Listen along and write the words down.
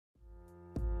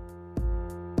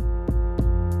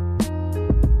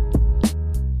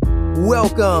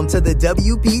Welcome to the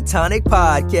WP Tonic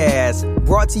Podcast,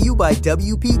 brought to you by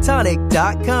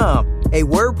WPTonic.com, a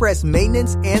WordPress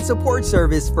maintenance and support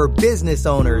service for business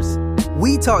owners.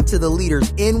 We talk to the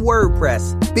leaders in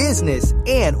WordPress, business,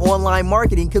 and online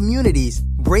marketing communities,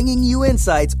 bringing you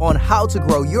insights on how to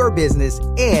grow your business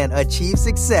and achieve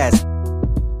success.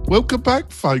 Welcome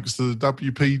back, folks, to the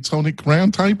WP Tonic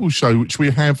Roundtable Show, which we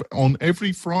have on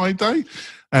every Friday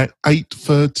at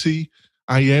 8:30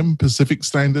 a.m. Pacific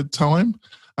Standard Time.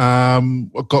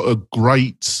 I've got a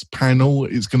great panel.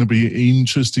 It's going to be an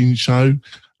interesting show.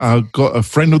 I've got a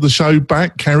friend of the show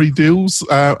back, Carrie Dills,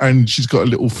 and she's got a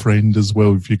little friend as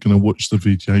well. If you're going to watch the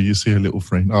video, you see a little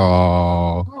friend.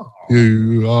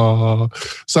 You are.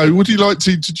 So would you like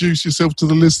to introduce yourself to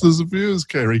the listeners and viewers,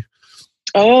 Carrie?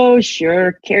 Oh,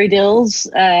 sure. Carrie Dills.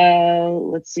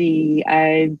 Let's see.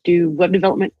 I do web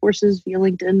development courses via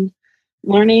LinkedIn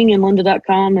Learning and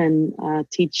lynda.com, and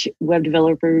teach web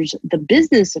developers the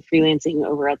business of freelancing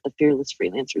over at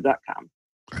thefearlessfreelancer.com.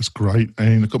 That's great.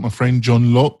 And I've got my friend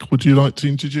John Locke. Would you like to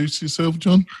introduce yourself,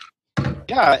 John?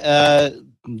 Yeah,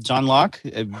 John Locke.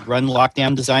 I run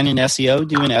Lockdown Design and SEO,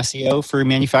 doing SEO for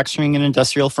manufacturing and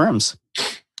industrial firms.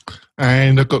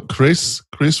 And I've got Chris.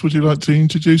 Chris, would you like to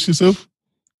introduce yourself?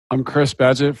 I'm Chris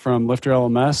Badgett from Lifter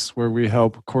LMS, where we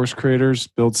help course creators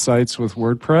build sites with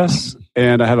WordPress.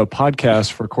 And I have a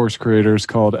podcast for course creators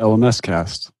called LMS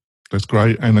Cast. That's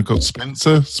great. And I've got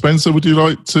Spencer. Spencer, would you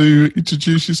like to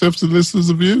introduce yourself to the listeners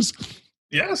and viewers?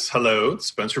 Yes. Hello.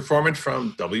 Spencer Foreman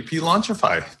from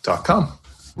WPLaunchify.com.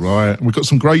 Right. We've got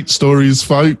some great stories,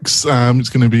 folks. It's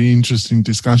going to be an interesting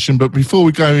discussion. But before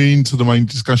we go into the main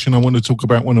discussion, I want to talk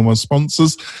about one of my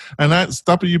sponsors, and that's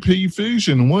WP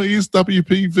Fusion. What is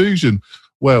WP Fusion?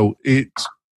 Well, it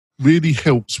really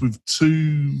helps with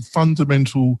two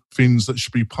fundamental things that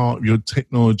should be part of your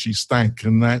technology stack,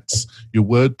 and that's your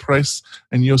WordPress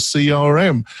and your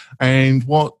CRM. And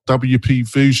what WP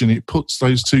Fusion, it puts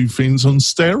those two things on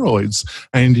steroids.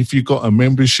 And if you've got a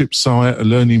membership site, a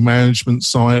learning management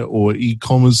site, or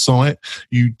e-commerce site,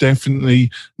 you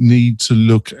definitely need to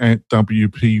look at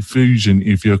WP Fusion.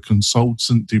 If you're a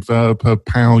consultant, developer,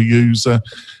 power user,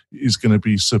 is going to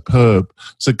be superb.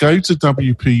 So go to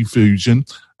WP Fusion.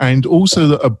 And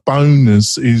also a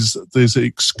bonus is there's an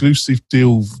exclusive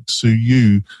deal to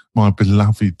you, my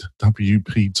beloved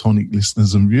WP Tonic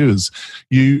listeners and viewers.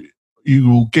 You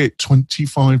will get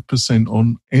 25%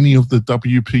 on any of the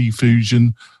WP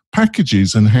Fusion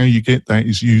packages. And how you get that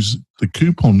is use the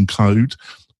coupon code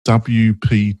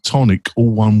WP Tonic, all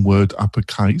one word,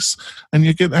 uppercase, and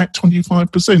you get that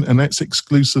 25%. And that's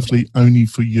exclusively only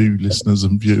for you, listeners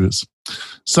and viewers.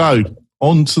 So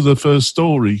on to the first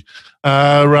story.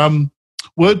 WordPress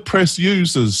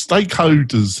users,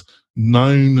 stakeholders,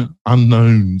 known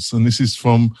unknowns. And this is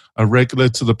from a regular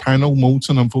to the panel.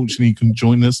 Morton, unfortunately, you can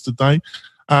join us today.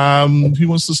 Who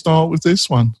wants to start with this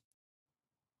one?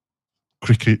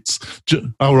 Crickets.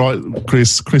 All right,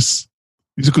 Chris. Chris,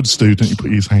 he's a good student. He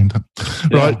put his hand up.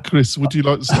 Yeah. Right, Chris, would you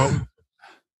like to start with?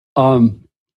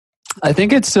 I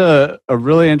think it's a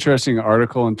really interesting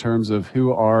article in terms of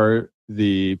who are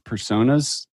the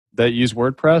personas that use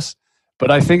WordPress.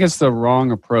 But I think it's the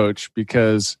wrong approach,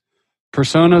 because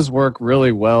personas work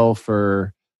really well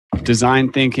for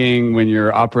design thinking when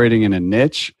you're operating in a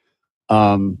niche,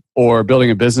 or building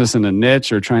a business in a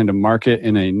niche, or trying to market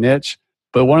in a niche.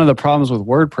 But one of the problems with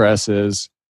WordPress is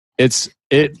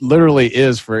it literally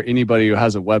is for anybody who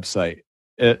has a website,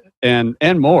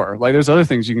 and more. Like, there's other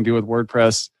things you can do with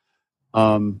WordPress,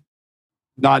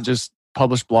 not just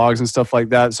publish blogs and stuff like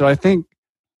that. So I think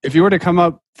if you were to come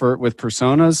up with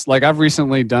personas, like I've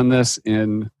recently done this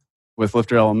with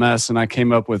Lifter LMS, and I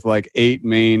came up with like 8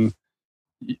 main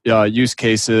use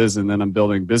cases, and then I'm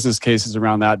building business cases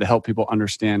around that to help people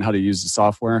understand how to use the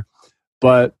software.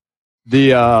 But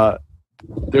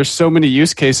there's so many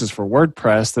use cases for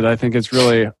WordPress that I think it's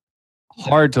really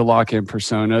hard to lock in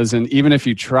personas. And even if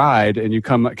you tried and you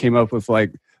came up with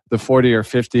like the 40 or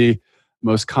 50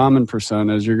 most common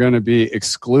personas, you're going to be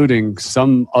excluding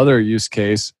some other use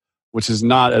case, which is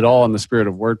not at all in the spirit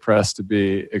of WordPress to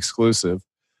be exclusive.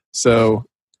 So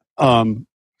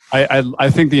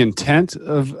I think the intent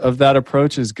of that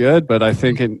approach is good, but I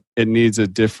think it needs a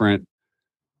different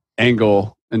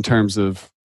angle in terms of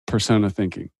persona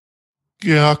thinking.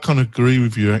 Yeah, I kind of agree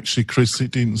with you, actually, Chris. It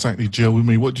didn't exactly gel with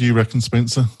me. What do you reckon,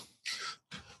 Spencer?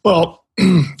 Well,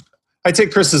 I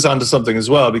take Chris's onto something as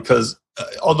well, because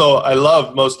although I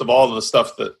love most of all of the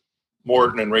stuff that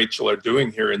Morton and Rachel are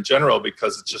doing here in general,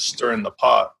 because it's just stirring the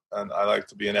pot, and I like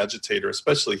to be an agitator,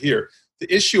 especially here.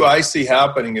 The issue I see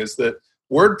happening is that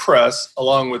WordPress,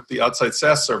 along with the outside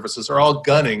SaaS services, are all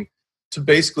gunning to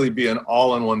basically be an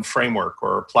all-in-one framework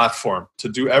or a platform to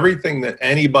do everything that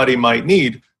anybody might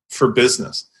need for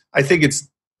business. I think it's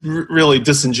really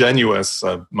disingenuous,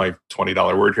 my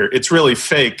 $20 word here, it's really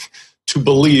fake to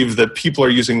believe that people are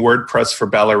using WordPress for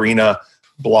ballerina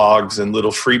blogs and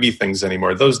little freebie things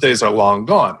anymore. Those days are long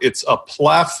gone. It's a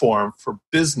platform for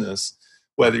business,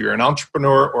 whether you're an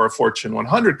entrepreneur or a Fortune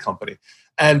 100 company.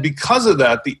 And because of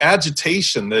that, the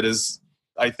agitation that is,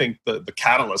 I think, the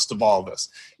catalyst of all this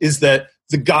is that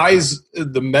the guys,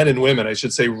 the men and women, I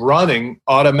should say, running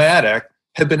Automattic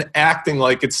have been acting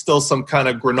like it's still some kind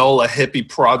of granola hippie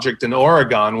project in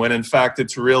Oregon, when in fact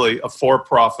it's really a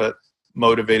for-profit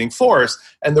motivating force.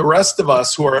 And the rest of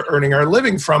us who are earning our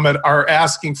living from it are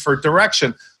asking for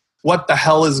direction. What the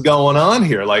hell is going on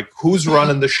here? Like, who's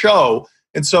running the show?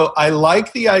 And so I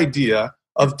like the idea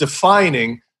of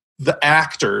defining the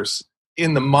actors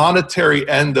in the monetary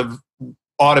end of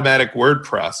Automattic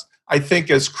WordPress. I think,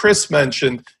 as Chris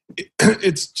mentioned,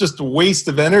 it's just a waste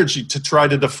of energy to try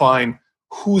to define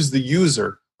who's the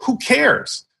user. Who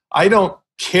cares? I don't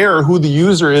care who the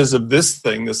user is of this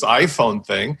thing, this iPhone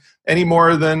thing, any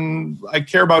more than I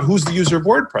care about who's the user of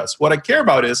WordPress. What I care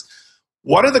about is,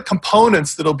 what are the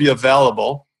components that'll be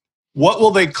available? What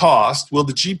will they cost? Will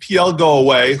the GPL go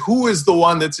away? Who is the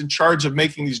one that's in charge of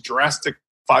making these drastic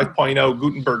 5.0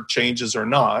 Gutenberg changes or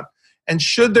not? And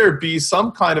should there be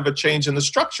some kind of a change in the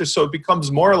structure so it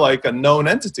becomes more like a known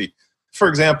entity? For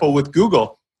example, with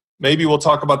Google, maybe we'll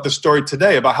talk about the story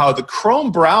today about how the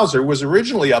Chrome browser was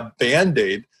originally a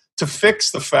Band-Aid to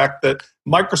fix the fact that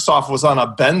Microsoft was on a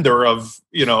bender of,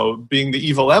 being the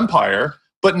evil empire.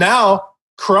 But now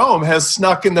Chrome has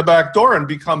snuck in the back door and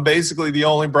become basically the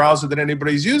only browser that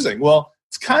anybody's using. Well,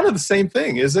 it's kind of the same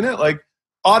thing, isn't it? Like,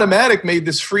 Automattic made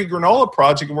this free granola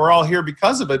project and we're all here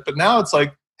because of it. But now it's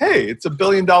like, hey, it's $1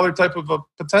 billion type of a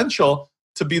potential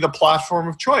to be the platform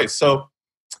of choice. So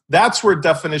that's where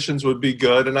definitions would be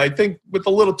good. And I think with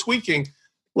a little tweaking,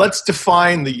 let's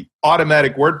define the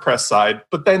Automattic WordPress side,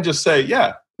 but then just say,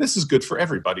 yeah, this is good for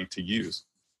everybody to use.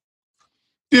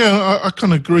 Yeah, I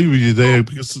kind of agree with you there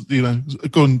because,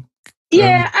 go on.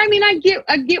 Yeah, I mean,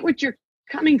 I get what you're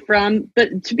coming from,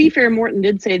 but to be fair, Morten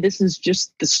did say this is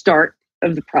just the start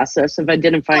of the process of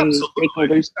identifying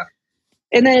stakeholders.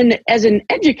 And then as an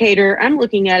educator, I'm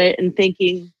looking at it and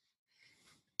thinking,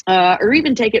 or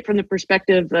even take it from the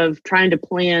perspective of trying to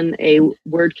plan a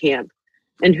WordCamp.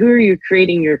 And who are you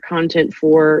creating your content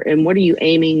for? And what are you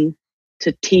aiming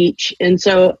to teach? And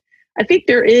so I think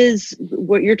there is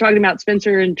what you're talking about,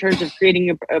 Spencer, in terms of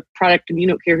creating a product and you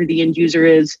don't care who the end user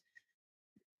is.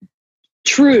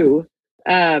 True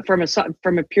from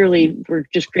a purely, we're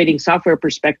just creating software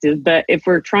perspective. But if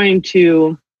we're trying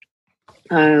to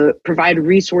provide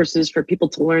resources for people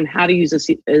to learn how to use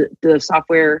the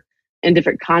software in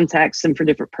different contexts and for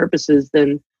different purposes,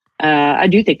 then I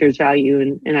do think there's value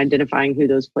in identifying who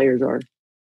those players are.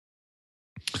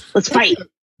 Let's fight.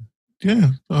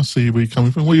 Yeah, I see where you're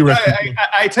coming from. What do you reckon?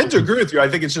 I tend to agree with you. I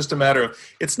think it's just a matter of,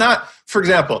 it's not, for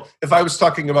example, if I was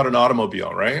talking about an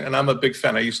automobile, right? And I'm a big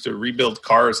fan. I used to rebuild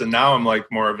cars, and now I'm like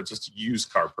more of a just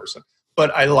used car person.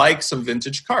 But I like some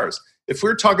vintage cars. If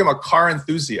we're talking about car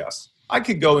enthusiasts, I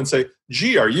could go and say,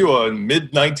 gee, are you a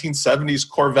mid-1970s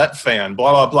Corvette fan,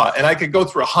 blah, blah, blah. And I could go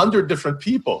through 100 different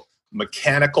people,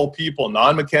 mechanical people,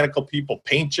 non-mechanical people,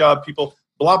 paint job people,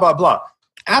 blah, blah, blah.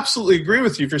 Absolutely agree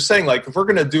with you if you're saying, like, if we're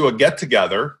going to do a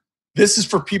get-together, this is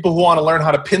for people who want to learn how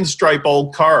to pinstripe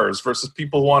old cars versus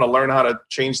people who want to learn how to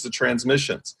change the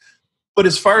transmissions. But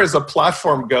as far as a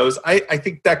platform goes, I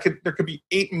think there could be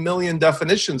 8 million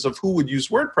definitions of who would use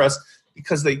WordPress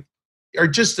because they are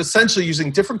just essentially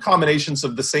using different combinations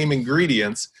of the same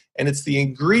ingredients, and it's the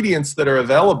ingredients that are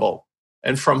available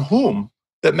and from whom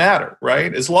that matter,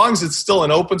 right? As long as it's still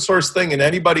an open source thing and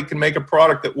anybody can make a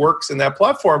product that works in that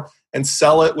platform and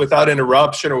sell it without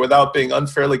interruption or without being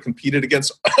unfairly competed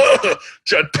against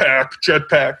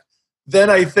Jetpack, then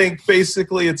I think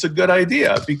basically it's a good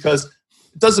idea because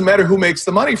it doesn't matter who makes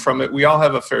the money from it. We all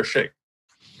have a fair shake.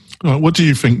 What do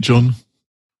you think, John?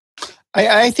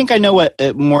 I think I know what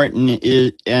Morten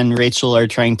and Rachel are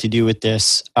trying to do with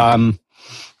this.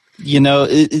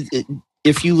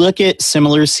 If you look at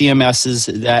similar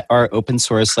CMSs that are open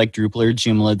source like Drupal or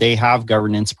Joomla, they have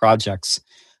governance projects.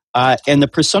 And the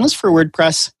personas for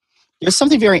WordPress, there's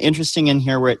something very interesting in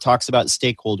here where it talks about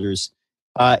stakeholders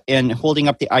and holding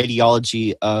up the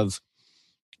ideology of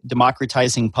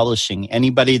democratizing publishing.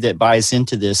 Anybody that buys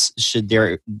into this, should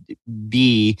there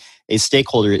be a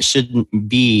stakeholder, it shouldn't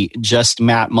be just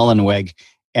Matt Mullenweg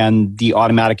and the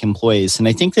Automattic employees. And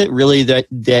I think that really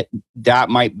that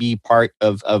might be part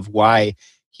of why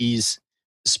he's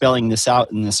spelling this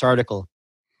out in this article.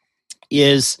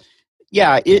 is,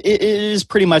 it is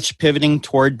pretty much pivoting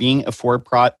toward being a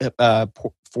for-profit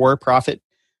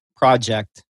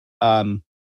project.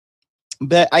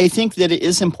 But I think that it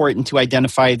is important to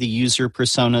identify the user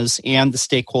personas and the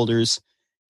stakeholders.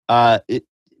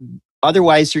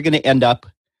 Otherwise, you're going to end up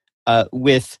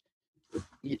with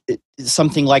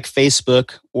something like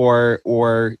Facebook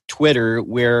or Twitter,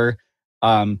 where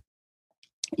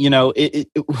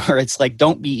where it's like,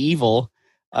 don't be evil,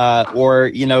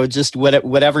 or just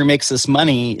whatever makes us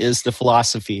money is the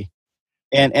philosophy.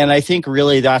 And I think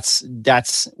really that's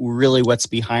really what's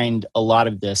behind a lot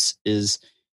of this is.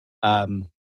 And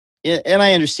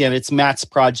I understand it's Matt's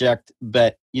project,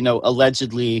 but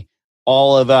allegedly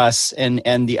all of us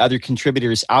and the other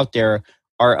contributors out there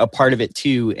are a part of it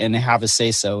too and have a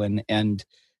say so. And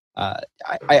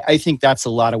I think that's a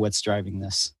lot of what's driving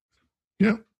this.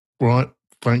 Yeah, right.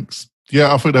 Thanks.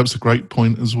 Yeah, I think that was a great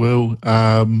point as well.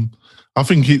 I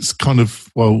think it's kind of,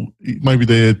 maybe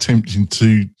they're attempting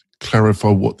to clarify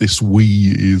what this we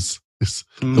is.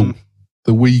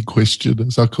 The we question,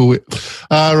 as I call it.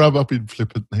 I've been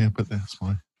flippant there, but that's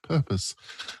my purpose.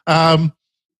 All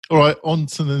right, on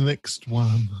to the next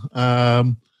one.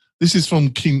 This is from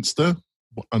Kinster.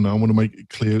 And I want to make it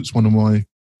clear it's one of my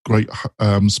great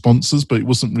sponsors, but it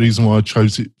wasn't the reason why I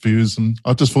chose it, viewers. And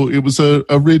I just thought it was a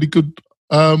really good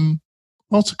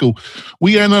article.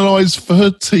 We analysed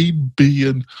 13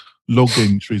 billion log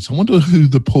entries. I wonder who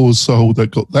the poor soul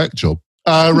that got that job.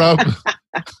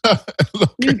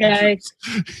 You guys.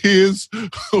 Here's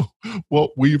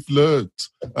what we've learned.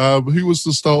 Who wants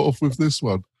to start off with this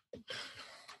one?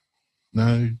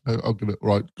 No, I'll get it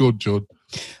right. Good, John.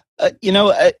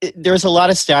 There's a lot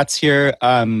of stats here.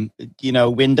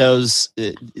 Windows,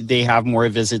 they have more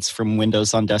visits from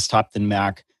Windows on desktop than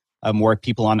Mac, more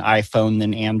people on iPhone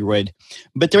than Android.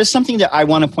 But there's something that I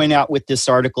want to point out with this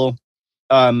article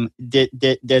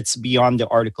that's beyond the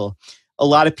article. A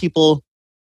lot of people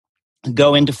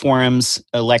go into forums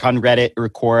like on Reddit or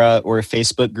Quora or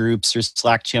Facebook groups or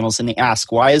Slack channels, and they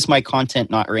ask, why is my content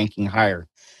not ranking higher?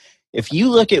 If you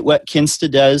look at what Kinsta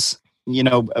does,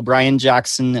 Brian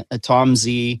Jackson, Tom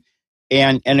Z,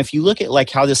 and if you look at like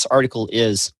how this article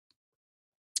is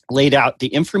laid out, the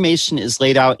information is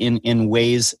laid out in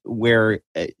ways where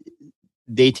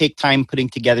they take time putting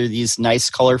together these nice,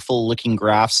 colorful looking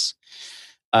graphs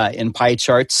and pie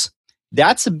charts.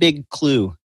 That's a big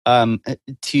clue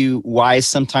to why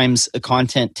sometimes a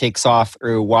content takes off,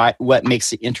 or what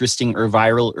makes it interesting or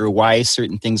viral, or why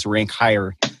certain things rank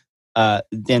higher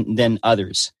than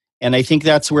others. And I think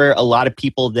that's where a lot of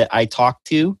people that I talk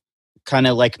to kind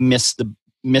of like miss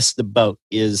the boat.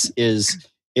 Is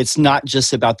it's not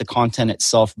just about the content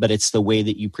itself, but it's the way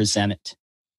that you present it.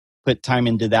 Put time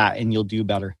into that, and you'll do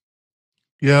better.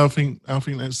 Yeah, I think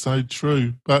that's so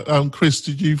true. But Chris,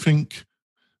 do you think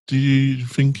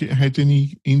it had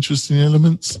any interesting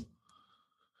elements?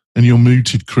 And you're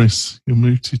muted, Chris. You're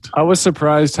muted. I was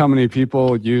surprised how many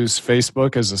people use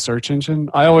Facebook as a search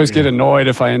engine. I always get annoyed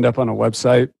if I end up on a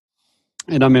website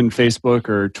and I'm in Facebook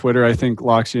or Twitter, I think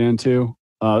locks you into.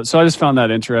 So I just found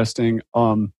that interesting.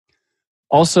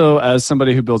 Also, as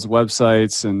somebody who builds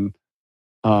websites and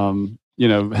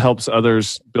helps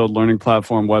others build learning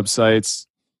platform websites,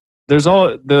 there's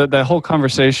all that whole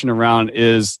conversation around,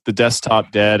 is the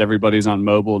desktop dead? Everybody's on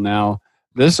mobile now.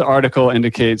 This article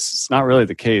indicates it's not really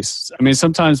the case. I mean,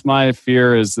 sometimes my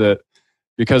fear is that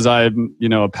because I'm,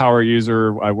 a power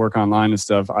user, I work online and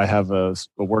stuff, I have a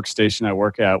workstation I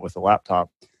work at with a laptop.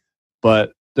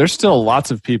 But there's still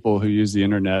lots of people who use the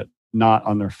internet not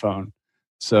on their phone.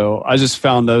 So I just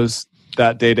found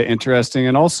that data interesting.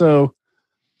 And also,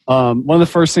 one of the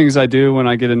first things I do when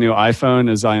I get a new iPhone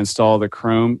is I install the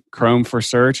Chrome for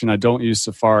search, and I don't use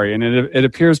Safari. And it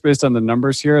appears based on the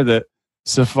numbers here that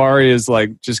Safari is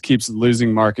just keeps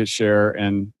losing market share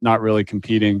and not really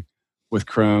competing with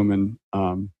Chrome and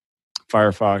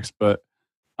Firefox. But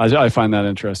I find that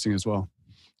interesting as well.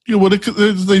 Yeah, well,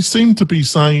 they seem to be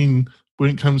saying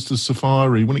when it comes to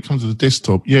Safari, when it comes to the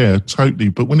desktop, yeah, totally.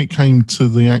 But when it came to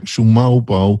the actual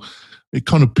mobile, it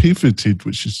kind of pivoted,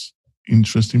 which is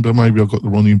interesting, but maybe I got the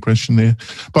wrong impression there.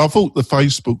 But I thought the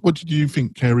Facebook, what did you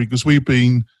think, Kerry? Because we've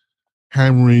been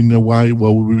hammering away,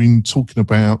 we've been talking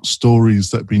about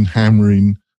stories that have been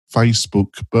hammering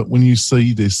Facebook, but when you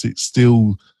see this, it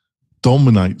still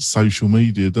dominates social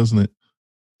media, doesn't it?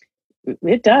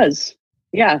 It does.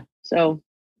 Yeah. So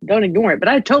don't ignore it. But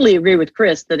I totally agree with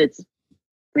Chris that it's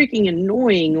freaking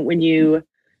annoying when you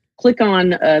click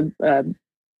on an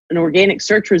organic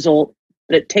search result,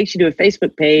 but it takes you to a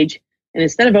Facebook page. And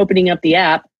instead of opening up the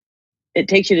app, it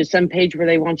takes you to some page where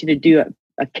they want you to do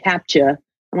a CAPTCHA.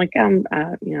 I'm like, I'm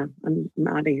out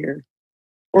of here.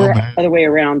 Or other way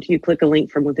around, you click a link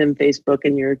from within Facebook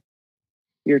and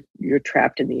you're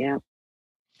trapped in the app.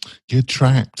 You're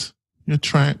trapped.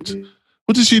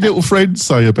 What does your little friend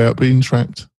say about being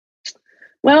trapped?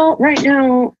 Well, right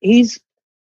now he's,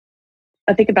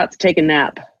 I think, about to take a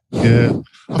nap. Yeah,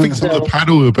 I think some of the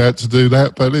panel are about to do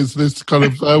that, but let's kind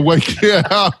of wake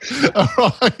it up.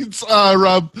 All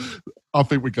right, I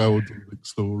think we go on to the next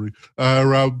story.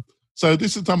 So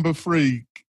this is number 3,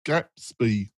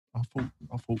 Gatsby. I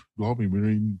thought, blimey, we're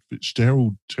in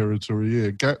Fitzgerald territory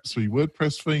here. Gatsby,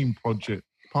 WordPress theme project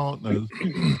partners,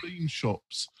 theme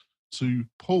shops to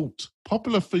port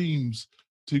popular themes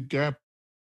to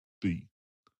Gatsby.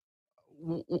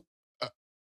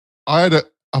 I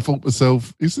thought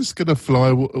myself, is this going to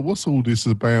fly? What's all this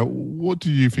about? What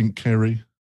do you think, Kerry?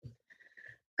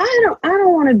 I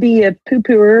don't want to be a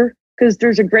poo-pooer because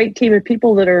there's a great team of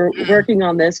people that are working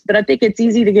on this, but I think it's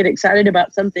easy to get excited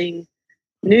about something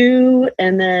new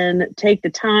and then take the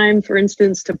time, for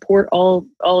instance, to port all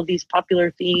of these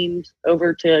popular themes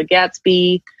over to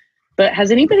Gatsby. But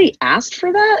has anybody asked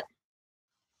for that?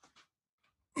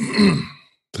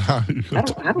 I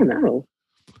don't know.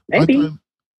 Maybe.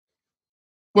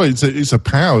 Well, it's a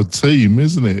powered team,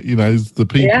 isn't it? You know, the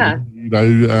people. Yeah. You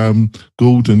know,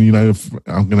 Gordon. You know,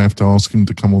 I'm going to have to ask him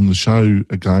to come on the show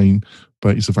again.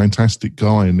 But he's a fantastic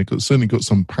guy, and they've certainly got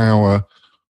some power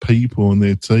people on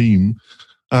their team.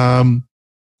 But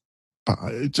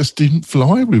it just didn't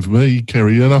fly with me,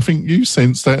 Kerry, and I think you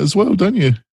sense that as well, don't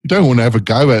you? You don't want to have a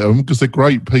go at them because they're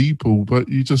great people, but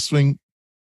you just think,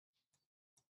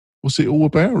 what's it all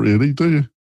about, really? Do you?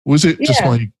 Or is it just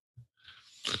like?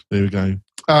 There we go.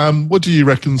 What do you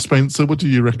reckon, Spencer? What do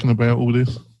you reckon about all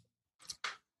this?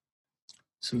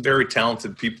 Some very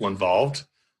talented people involved.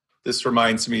 This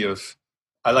reminds me of,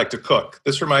 I like to cook.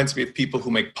 This reminds me of people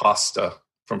who make pasta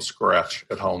from scratch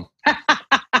at home.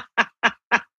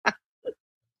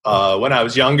 When I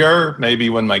was younger, maybe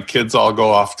when my kids all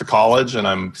go off to college and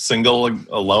I'm single,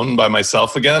 alone by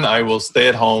myself again, I will stay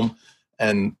at home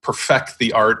and perfect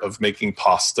the art of making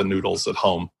pasta noodles at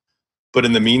home. But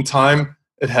in the meantime,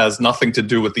 it has nothing to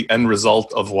do with the end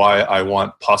result of why I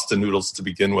want pasta noodles to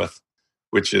begin with,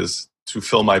 which is to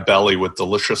fill my belly with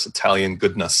delicious Italian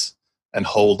goodness and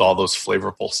hold all those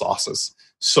flavorful sauces.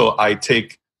 So I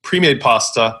take pre-made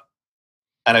pasta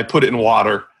and I put it in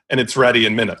water and it's ready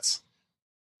in minutes.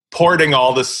 Porting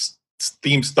all this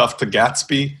theme stuff to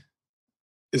Gatsby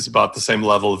is about the same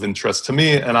level of interest to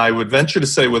me. And I would venture to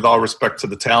say, with all respect to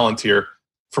the talent here,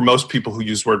 for most people who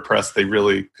use WordPress, they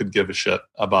really could give a shit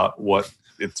about what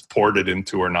it's ported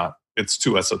into or not. It's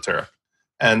too esoteric.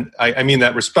 And I mean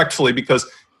that respectfully because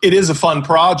it is a fun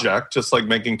project, just like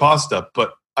making pasta,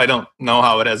 but I don't know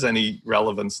how it has any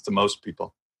relevance to most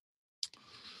people.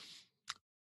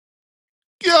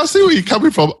 Yeah, I see where you're coming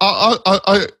from.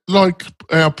 I like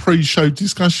our pre-show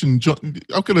discussion. John,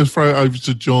 I'm going to throw it over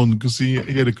to John because he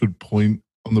had a good point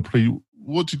on the pre.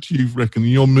 What did you reckon?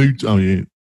 Your mood? Oh yeah,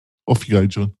 off you go,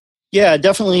 John. Yeah,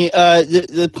 definitely.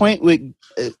 The point with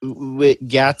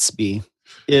Gatsby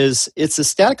is it's a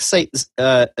static site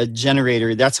a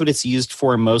generator. That's what it's used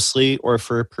for mostly, or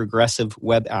for progressive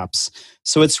web apps.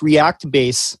 So it's React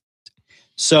based.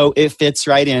 So it fits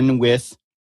right in with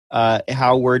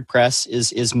how WordPress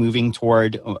is moving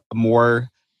toward more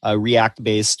React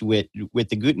based with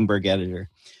the Gutenberg editor.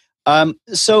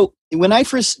 So when I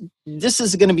first, this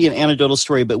is going to be an anecdotal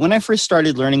story, but when I first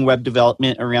started learning web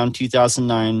development around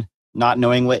 2009, not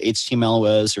knowing what HTML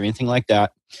was or anything like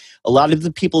that, a lot of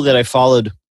the people that I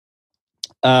followed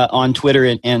on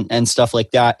Twitter and stuff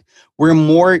like that were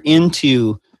more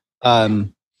into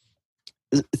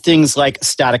things like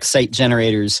static site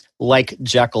generators, like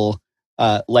Jekyll,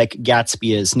 like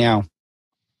Gatsby is now.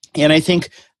 And I think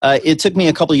it took me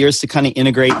a couple of years to kind of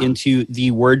integrate into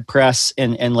the WordPress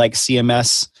and like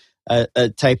CMS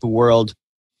type of world.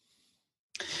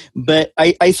 But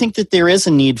I think that there is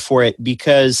a need for it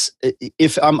because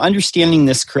if I'm understanding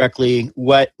this correctly,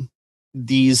 what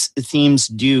these themes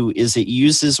do is it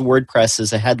uses WordPress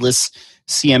as a headless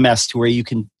CMS to where you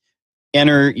can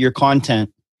enter your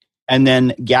content and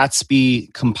then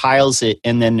Gatsby compiles it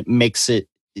and then makes it,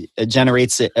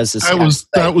 generates it as a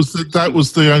that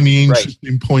was the only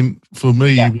interesting point for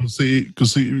me. Yeah. Was it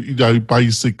because you know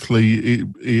basically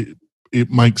it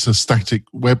makes a static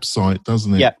website,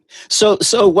 doesn't it? Yeah. So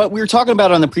what we were talking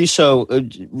about on the pre-show,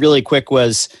 really quick,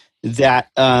 was that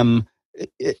a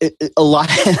lot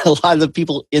of the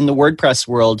people in the WordPress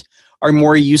world are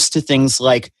more used to things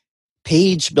like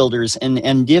page builders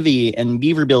and Divi and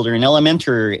Beaver Builder and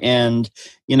Elementor and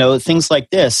things like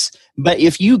this. But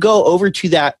if you go over to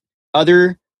that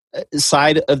other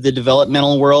side of the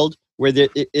developmental world where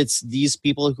it's these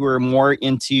people who are more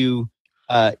into,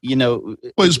 well,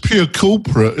 it's pure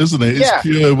corporate, isn't it? It's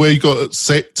pure where you got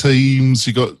set teams,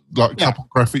 you got like a couple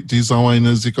graphic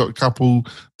designers, you got a couple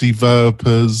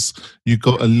developers, you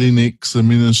got a Linux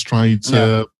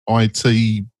administrator,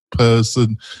 IT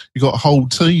person, you got a whole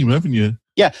team, haven't you?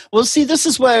 Yeah. Well, see, this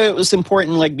is why it was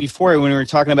important, like before, when we were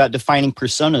talking about defining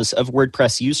personas of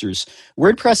WordPress users.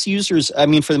 WordPress users, I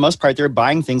mean, for the most part, they're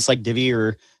buying things like Divi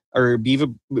or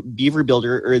Beaver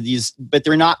Builder or these, but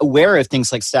they're not aware of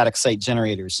things like static site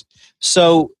generators.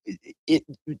 So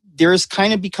there's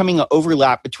kind of becoming an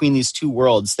overlap between these two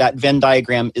worlds. That Venn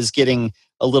diagram is getting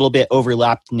a little bit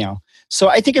overlapped now. So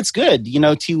I think it's good,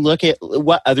 to look at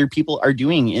what other people are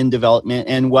doing in development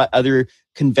and what other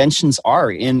conventions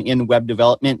are in web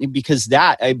development, because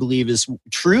that, I believe, is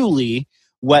truly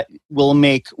what will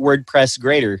make WordPress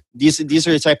greater. These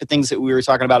are the type of things that we were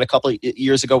talking about a couple of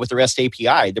years ago with the REST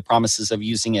API, the promises of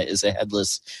using it as a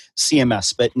headless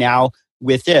CMS. But now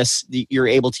with this, you're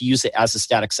able to use it as a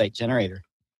static site generator.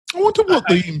 I want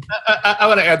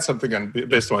to add something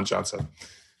based on what John said.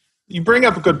 You bring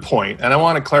up a good point, and I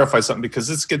want to clarify something because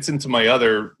this gets into my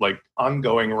other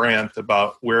ongoing rant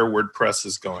about where WordPress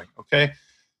is going, okay?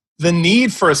 The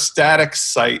need for a static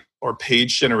site or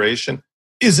page generation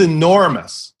is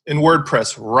enormous in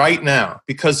WordPress right now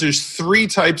because there's 3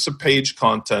 types of page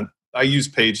content. I use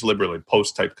page liberally,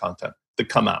 post type content that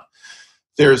come out.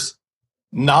 There's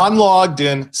non-logged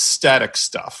in static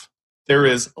stuff. There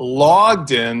is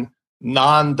logged in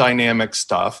non-dynamic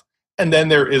stuff. And then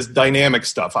there is dynamic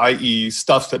stuff, i.e.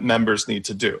 stuff that members need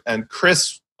to do. And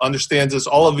Chris understands this.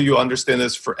 All of you understand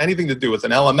this for anything to do with an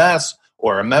LMS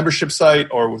or a membership site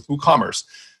or with WooCommerce.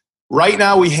 Right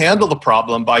now, we handle the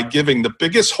problem by giving the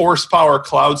biggest horsepower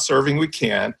cloud serving we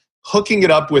can, hooking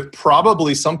it up with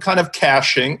probably some kind of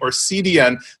caching or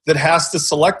CDN that has to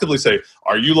selectively say,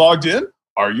 are you logged in?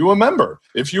 Are you a member?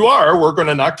 If you are, we're going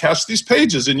to not cache these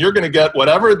pages, and you're going to get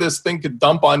whatever this thing could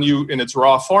dump on you in its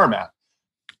raw format.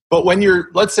 But when you're,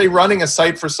 let's say, running a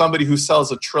site for somebody who sells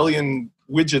 1 trillion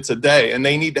widgets a day and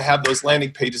they need to have those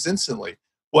landing pages instantly,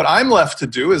 what I'm left to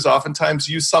do is oftentimes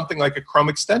use something like a Chrome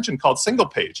extension called Single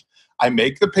Page. I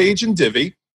make the page in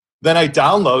Divi, then I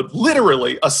download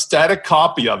literally a static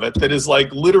copy of it that is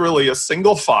literally a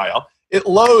single file. It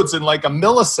loads in a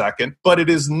millisecond, but it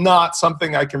is not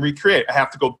something I can recreate. I have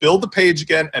to go build the page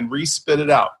again and re-spit it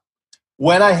out.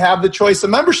 When I have the choice of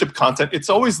membership content, it's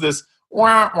always this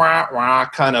wah, wah, wah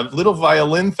kind of little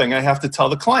violin thing I have to tell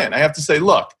the client. I have to say,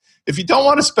 look, if you don't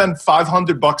want to spend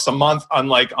 $500 a month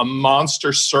on a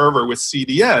monster server with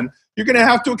CDN, you're going to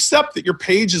have to accept that your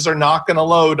pages are not going to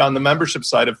load on the membership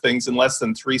side of things in less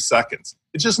than 3 seconds.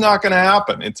 It's just not going to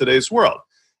happen in today's world.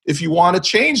 If you want to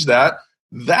change that,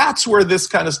 that's where this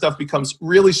kind of stuff becomes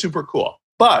really super cool.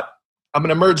 But I'm going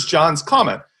to merge John's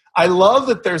comment. I love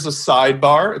that there's a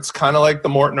sidebar. It's kind of like the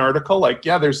Morton article.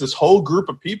 There's this whole group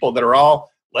of people that are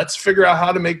all, let's figure out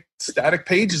how to make static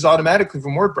pages automatically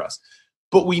from WordPress.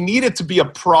 But we need it to be a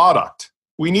product.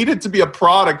 We need it to be a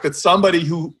product that somebody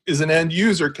who is an end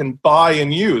user can buy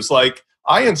and use.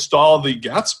 I install the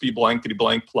Gatsby blankety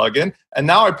blank plugin, and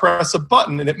now I press a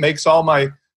button and it makes all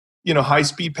my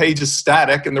high-speed pages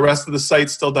static and the rest of the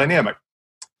site's still dynamic.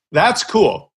 That's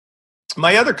cool.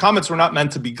 My other comments were not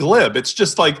meant to be glib. It's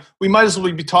just we might as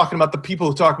well be talking about the people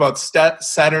who talk about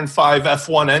Saturn V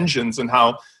F1 engines and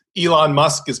how Elon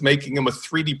Musk is making them with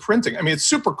 3D printing. I mean, it's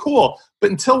super cool, but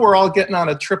until we're all getting on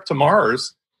a trip to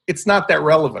Mars, it's not that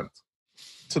relevant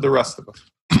to the rest of us.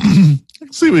 I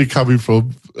see where you're coming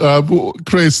from.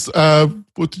 Chris,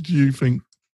 what did you think?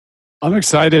 I'm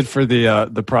excited for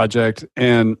the project,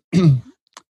 and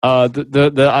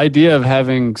the idea of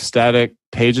having static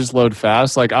pages load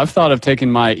fast. I've thought of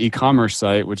taking my e-commerce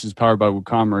site, which is powered by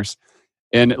WooCommerce,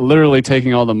 and literally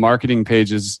taking all the marketing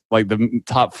pages, the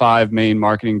top 5 main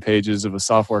marketing pages of a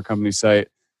software company site,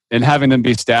 and having them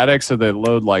be static so they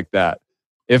load like that.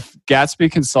 If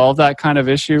Gatsby can solve that kind of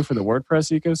issue for the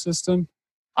WordPress ecosystem,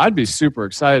 I'd be super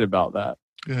excited about that.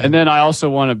 Yeah. And then I also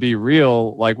want to be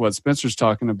real, like what Spencer's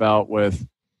talking about with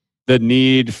the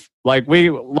need. A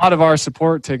lot of our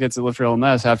support tickets at Lifter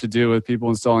LMS have to do with people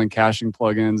installing caching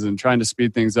plugins and trying to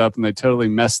speed things up, and they totally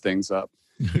mess things up.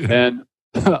 And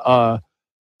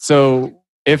so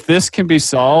if this can be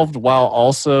solved while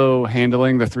also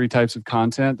handling the 3 types of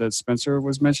content that Spencer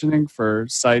was mentioning for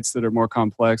sites that are more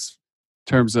complex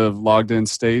in terms of logged in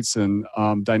states and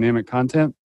dynamic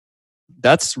content,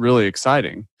 that's really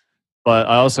exciting. But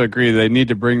I also agree they need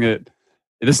to bring it.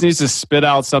 This needs to spit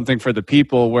out something for the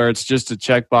people where it's just a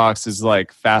checkbox is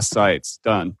fast sites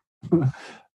done.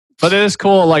 But it is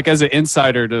cool, as an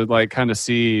insider to kind of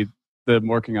see them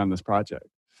working on this project.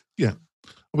 Yeah.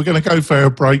 We're going to go for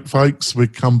a break, folks. We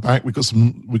come back. We've got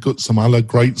some other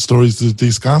great stories to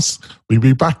discuss. We'll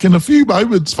be back in a few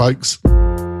moments, folks.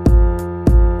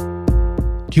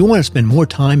 Do you want to spend more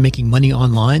time making money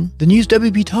online? Then use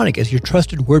WP Tonic as your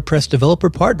trusted WordPress developer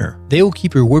partner. They will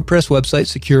keep your WordPress website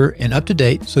secure and up to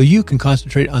date so you can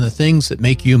concentrate on the things that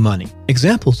make you money.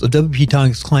 Examples of WP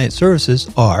Tonic's client services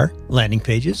are landing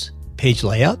pages, page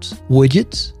layouts,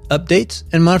 widgets, updates,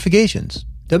 and modifications.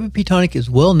 WP Tonic is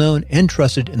well known and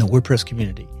trusted in the WordPress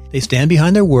community. They stand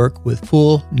behind their work with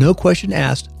full, no question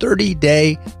asked,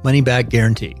 30-day money-back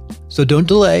guarantee. So don't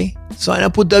delay. Sign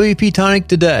up with WP Tonic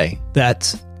today.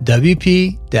 That's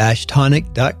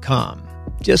WP-Tonic.com.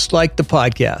 Just like the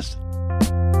podcast.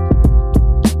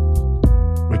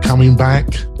 We're coming back.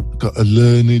 Got a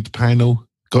learned panel.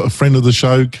 Got a friend of the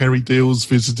show, Kerry Deals,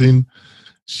 visiting.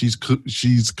 She's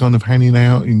kind of hanging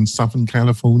out in Southern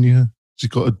California. She's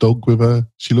got a dog with her.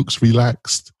 She looks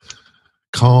relaxed,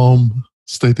 calm,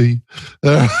 steady.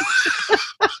 Not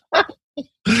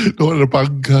in a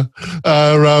bunker.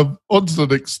 On to the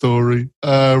next story.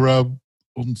 As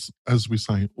we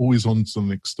say, always on to the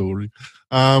next story.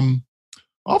 I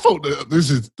thought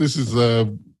that this is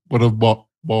one of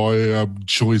my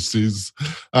choices,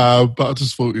 but I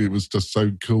just thought it was just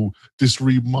so cool. This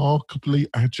remarkably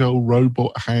agile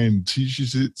robot hand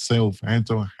teaches itself how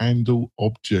to handle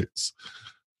objects.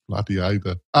 Bloody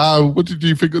Ada. What did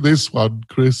you think of this one,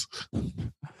 Chris?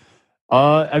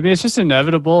 I mean, it's just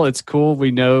inevitable. It's cool.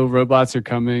 We know robots are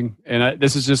coming. And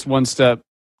this is just one step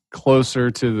closer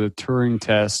to the Turing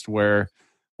test, where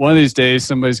one of these days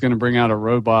somebody's going to bring out a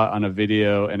robot on a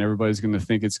video and everybody's going to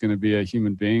think it's going to be a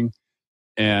human being.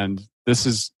 And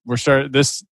this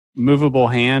movable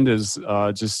hand is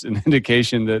just an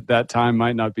indication that time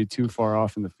might not be too far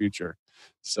off in the future.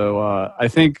 So I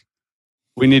think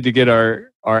we need to get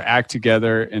our act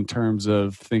together in terms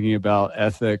of thinking about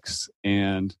ethics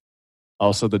and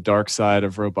also the dark side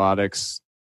of robotics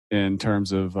in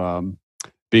terms of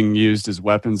being used as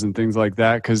weapons and things like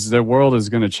that, because the world is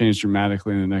going to change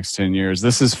dramatically in the next 10 years.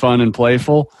 This is fun and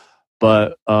playful,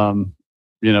 but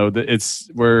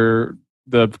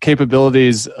the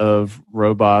capabilities of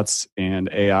robots and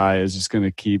AI is just going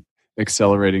to keep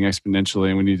accelerating exponentially,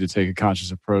 and we need to take a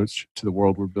conscious approach to the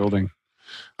world we're building.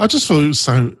 I just thought it was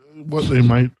so what they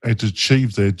had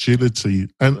achieved, their agility.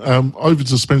 And over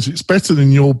to Spencer, it's better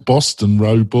than your Boston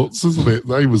robots, isn't it?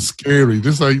 They were scary.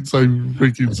 This ain't so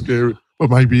freaking scary. Well,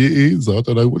 maybe it is. I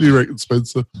don't know. What do you reckon,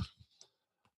 Spencer?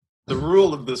 The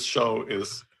rule of this show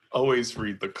is always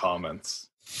read the comments.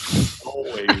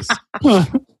 Always.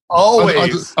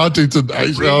 Always. I do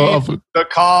today. Read the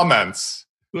comments.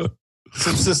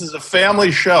 Since this is a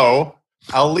family show,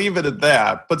 I'll leave it at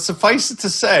that. But suffice it to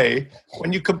say,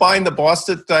 when you combine the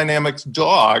Boston Dynamics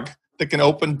dog that can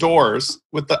open doors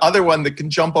with the other one that can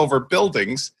jump over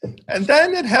buildings, and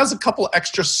then it has a couple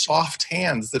extra soft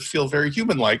hands that feel very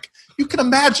human-like, you can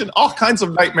imagine all kinds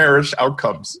of nightmarish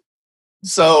outcomes.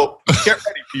 So get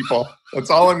ready, people. That's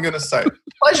all I'm going to say.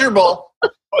 Pleasurable,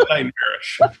 but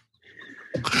nightmarish.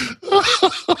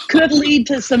 Could lead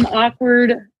to some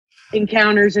awkward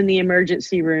encounters in the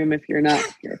emergency room if you're not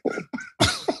careful.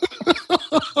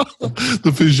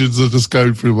 The visions are just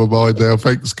going through my mind now.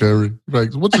 Thanks, Kerry.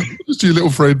 Thanks. What does your little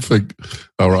friend think?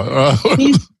 All right.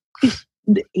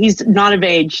 He's not of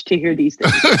age to hear these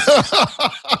things.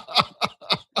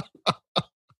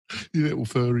 Your little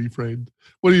furry friend.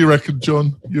 What do you reckon,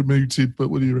 John? You're muted, but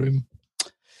what do you reckon?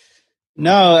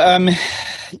 No,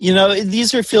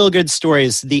 these are feel-good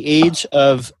stories. The age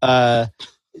of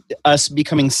us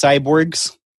becoming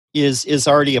cyborgs is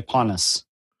already upon us,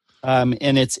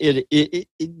 and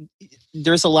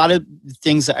there's a lot of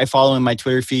things that I follow in my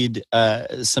Twitter feed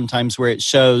sometimes where it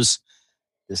shows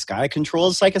this guy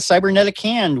controls like a cybernetic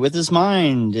hand with his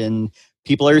mind, and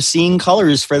people are seeing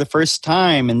colors for the first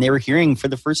time, and they were hearing for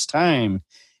the first time,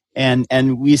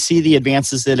 and we see the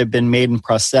advances that have been made in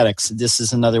prosthetics. This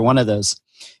is another one of those.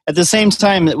 At the same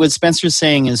time, what Spencer's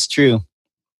saying is true.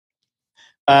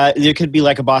 There could be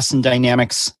like a Boston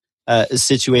Dynamics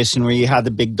situation where you have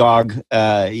the big dog,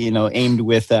 armed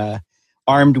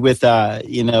with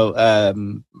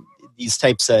these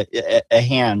types of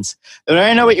hands. But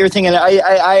I know what you're thinking.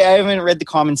 I haven't read the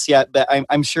comments yet, but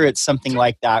I'm sure it's something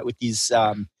like that with these.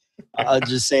 I'll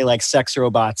just say like sex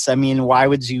robots. I mean, why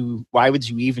would you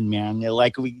even, man?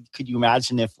 Like, could you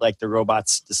imagine if like the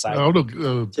robots decide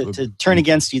to turn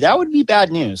against you? That would be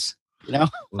bad news.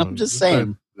 I'm just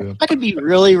saying. Yeah. That could be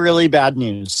really, really bad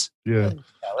news. Yeah.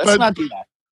 Let's not do that.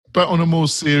 But on a more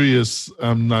serious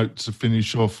note to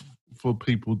finish off, for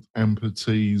people with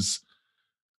amputees,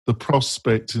 the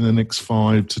prospect in the next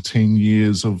 5 to 10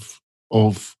 years of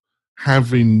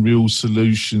having real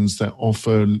solutions that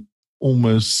offer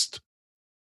almost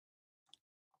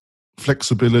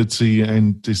flexibility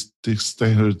and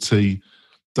dexterity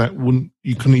that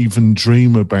you couldn't even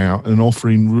dream about, and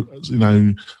offering,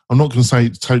 I'm not going to say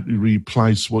it totally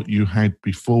replace what you had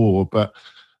before, but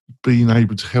being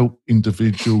able to help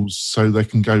individuals so they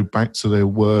can go back to their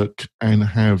work and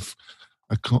have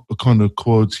a kind of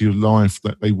quality of life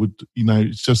that they would,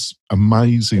 it's just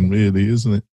amazing, really,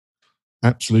 isn't it?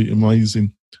 Absolutely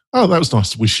amazing. Oh, that was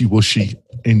nice, wishy-washy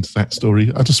end to that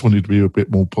story. I just wanted to be a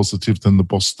bit more positive than the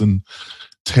Boston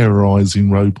terrorizing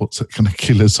robots that can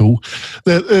kill us all.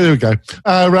 There we go. So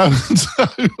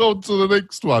on to the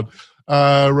next one.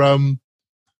 AR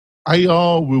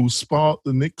will spark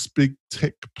the next big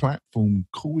tech platform.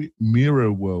 Call it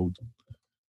Mirror World.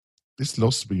 This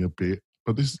lost me a bit.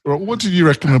 But what did you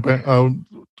reckon about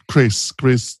Chris?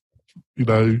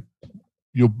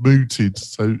 You're muted,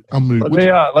 so I'm muted.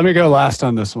 Let me go last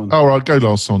on this one. All right, go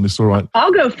last on this. All right.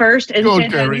 I'll go first. And Go on, I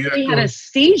Gary, nearly yeah, had go a on.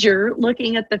 seizure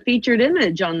looking at the featured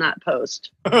image on that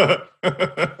post.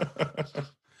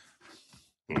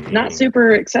 Not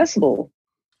super accessible.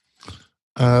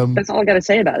 That's all I got to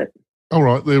say about it. All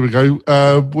right, there we go.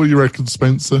 What do you reckon,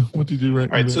 Spencer? What did you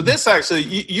reckon? All right, so this actually,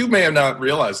 you may have not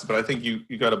realized it, but I think you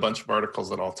got a bunch of articles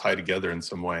that all tie together in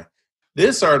some way.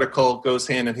 This article goes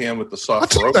hand in hand with the I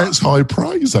soft think robot. that's high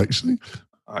praise, actually.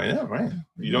 I know, right?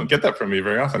 You don't get that from me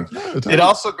very often. No, I don't. It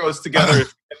also goes together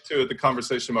to the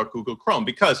conversation about Google Chrome,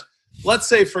 because let's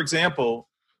say, for example,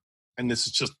 and this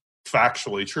is just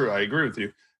factually true, I agree with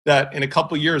you, that in a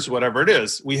couple of years, whatever it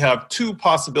is, we have two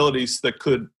possibilities that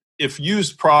could, if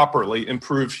used properly,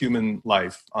 improve human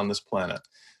life on this planet.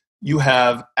 You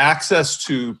have access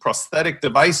to prosthetic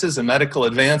devices and medical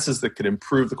advances that could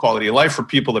improve the quality of life for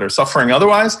people that are suffering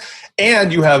otherwise.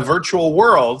 And you have virtual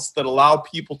worlds that allow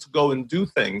people to go and do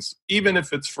things, even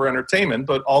if it's for entertainment,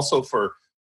 but also for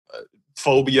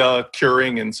phobia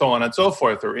curing and so on and so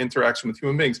forth, or interaction with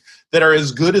human beings, that are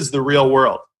as good as the real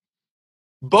world.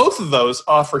 Both of those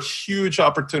offer huge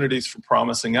opportunities for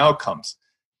promising outcomes,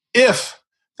 if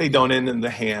they don't end in the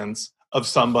hands of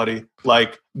somebody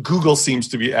like Google seems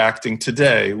to be acting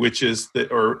today, which is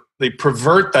or they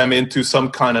pervert them into some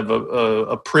kind of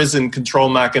a prison control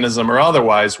mechanism or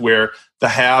otherwise, where the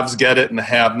haves get it and the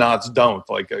have-nots don't,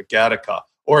 like a Gattaca,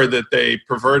 or that they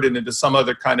pervert it into some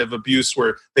other kind of abuse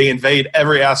where they invade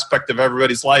every aspect of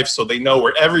everybody's life so they know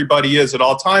where everybody is at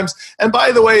all times. And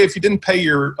by the way, if you didn't pay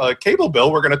your cable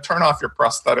bill, we're going to turn off your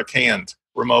prosthetic hand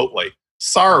remotely.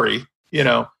 Sorry,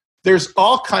 there's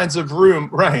all kinds of room,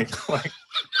 right?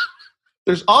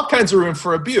 There's all kinds of room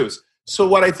for abuse. So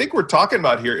what I think we're talking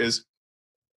about here is,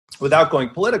 without going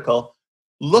political,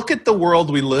 look at the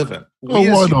world we live in.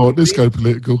 Why not? Let's go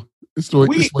political.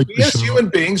 We as human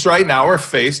beings right now are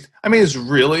faced, it's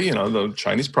really, the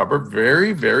Chinese proverb,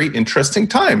 very, very interesting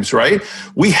times, right?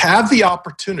 We have the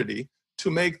opportunity to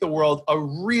make the world a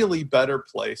really better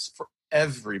place for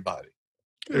everybody.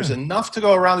 Yeah. There's enough to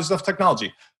go around. There's enough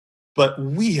technology. But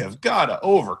we have got to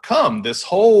overcome this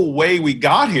whole way we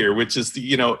got here, which is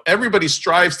everybody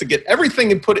strives to get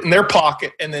everything and put it in their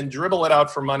pocket and then dribble it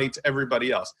out for money to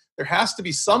everybody else. There has to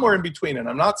be somewhere in between, and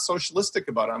I'm not socialistic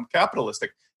about it, I'm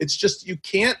capitalistic. It's just you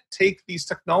can't take these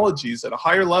technologies at a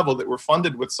higher level that were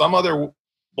funded with some other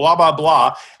blah, blah,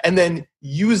 blah, and then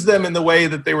use them in the way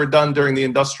that they were done during the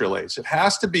industrial age. It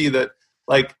has to be that,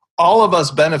 all of us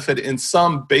benefit in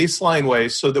some baseline way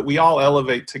so that we all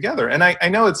elevate together. And I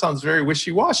know it sounds very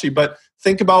wishy-washy, but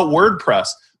think about WordPress.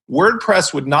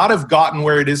 WordPress would not have gotten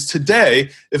where it is today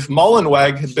if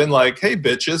Mullenweg had been like, hey,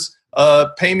 bitches,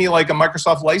 pay me like a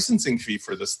Microsoft licensing fee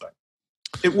for this thing.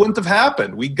 It wouldn't have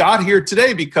happened. We got here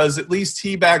today because at least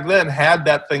he back then had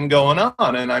that thing going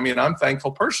on. And I'm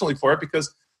thankful personally for it,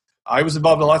 because I was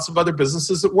involved in lots of other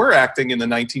businesses that were acting in the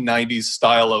 1990s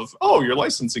style of, your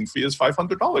licensing fee is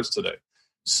 $500 today.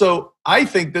 So I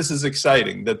think this is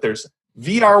exciting, that there's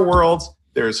VR worlds,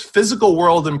 there's physical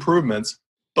world improvements,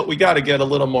 but we got to get a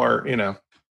little more,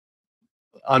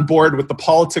 on board with the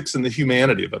politics and the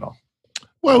humanity of it all.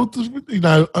 Well,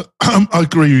 I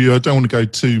agree with you. I don't want to go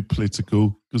too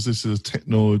political, because this is a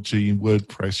technology and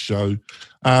WordPress show,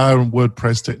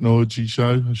 WordPress technology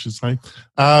show, I should say.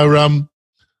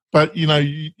 But you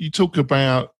talk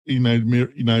about the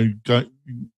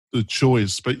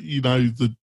choice, but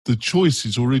the choice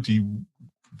is already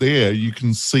there. You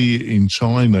can see it in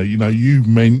China. You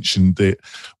mentioned it,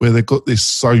 where they've got this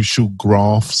social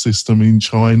graph system in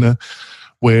China,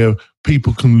 where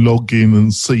people can log in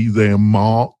and see their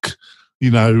mark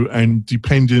and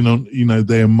depending on,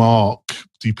 their mark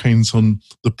depends on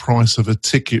the price of a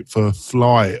ticket for a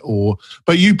flight.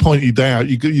 But you pointed out,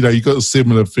 you got a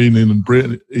similar thing in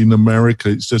Britain, in America.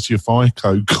 It's just your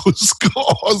FICO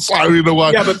score. So in a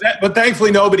way, yeah, but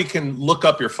thankfully nobody can look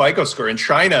up your FICO score. In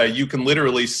China, you can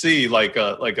literally see like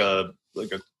a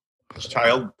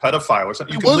child pedophile or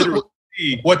something. You can literally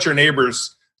see what your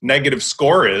neighbor's negative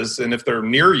score is, and if they're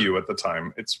near you at the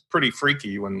time. It's pretty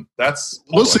freaky when that's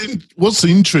what's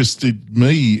interested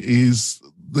me is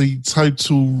the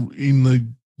total in the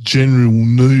general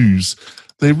news.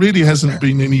 There really hasn't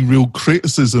been any real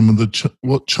criticism of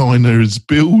what China is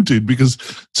building, because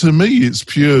to me it's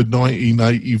pure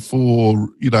 1984,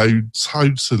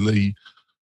 totally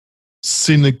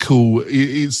cynical.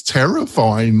 It's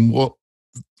terrifying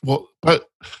but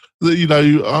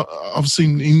I've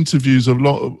seen interviews of a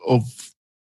lot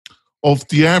of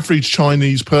the average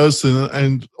Chinese person,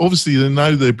 and obviously they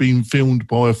know they're being filmed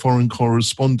by a foreign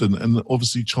correspondent, and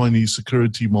obviously Chinese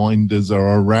security minders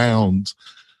are around.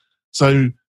 So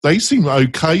they seem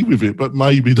okay with it, but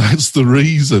maybe that's the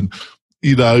reason,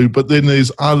 But then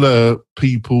there's other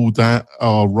people that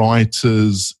are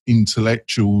writers,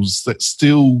 intellectuals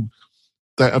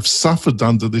that have suffered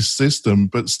under this system,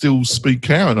 but still speak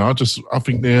out. And I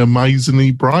think they're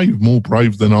amazingly brave, more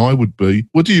brave than I would be.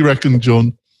 What do you reckon,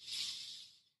 John?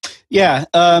 Yeah,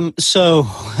 so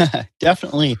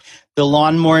definitely the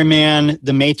Lawnmower Man,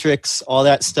 the Matrix, all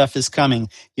that stuff is coming.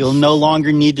 You'll no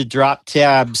longer need to drop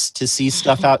tabs to see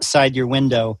stuff outside your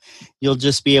window. You'll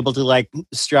just be able to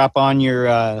strap on your,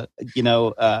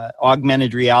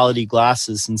 augmented reality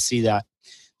glasses and see that.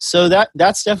 So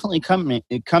that's definitely coming,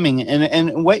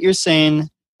 and what you're saying,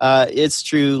 it's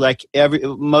true. Like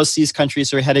most of these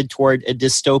countries are headed toward a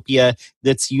dystopia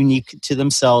that's unique to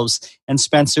themselves. And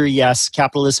Spencer, yes,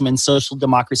 capitalism and social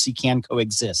democracy can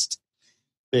coexist.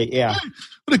 But yeah,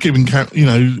 they're giving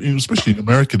especially in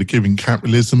America, they're giving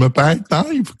capitalism a bad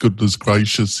name. For goodness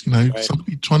gracious, right.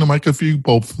 Somebody trying to make a few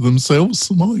bob for themselves.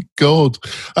 Oh my God,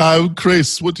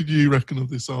 Chris, what did you reckon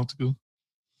of this article?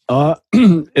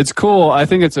 It's cool. I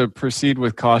think it's a proceed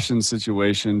with caution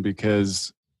situation,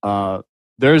 because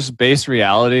there's base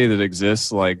reality that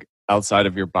exists outside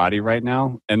of your body right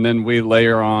now. And then we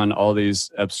layer on all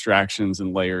these abstractions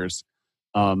and layers.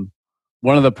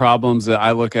 One of the problems that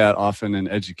I look at often in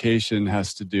education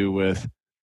has to do with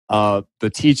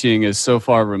the teaching is so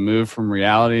far removed from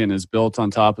reality and is built on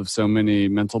top of so many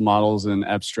mental models and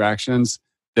abstractions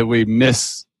that we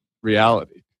miss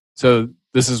reality. So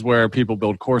this is where people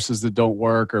build courses that don't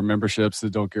work or memberships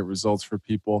that don't get results for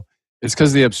people. It's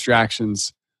because of the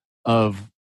abstractions of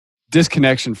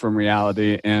disconnection from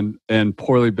reality and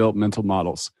poorly built mental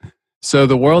models. So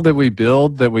the world that we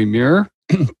build, that we mirror,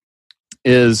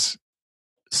 is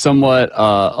somewhat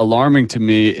alarming to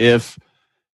me. If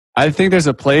I think there's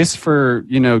a place for,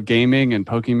 gaming and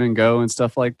Pokemon Go and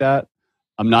stuff like that.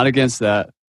 I'm not against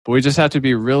that, but we just have to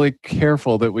be really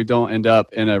careful that we don't end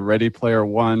up in a Ready Player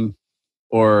One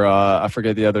or I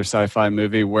forget the other sci-fi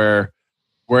movie where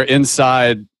we're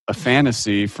inside a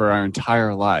fantasy for our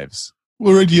entire lives.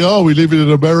 We already are. We live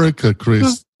in America,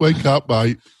 Chris. Wake up,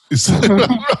 mate. Sorry,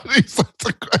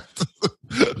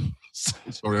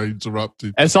 I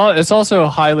interrupted. It's also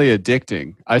highly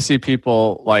addicting. I see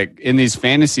people in these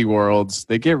fantasy worlds,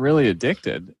 they get really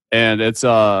addicted. And it's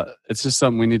just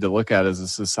something we need to look at as a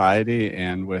society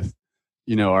and with,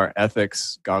 our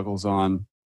ethics goggles on.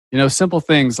 Simple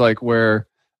things like where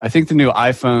I think the new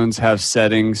iPhones have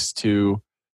settings to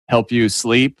help you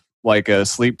sleep, like a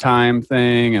sleep time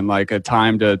thing and like a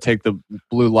time to take the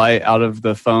blue light out of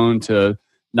the phone to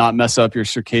not mess up your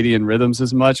circadian rhythms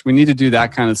as much. We need to do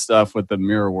that kind of stuff with the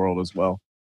mirror world as well.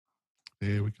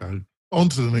 There we go. On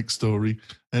to the next story,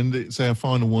 and it's our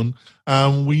final one.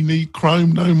 We need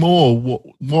Chrome no more.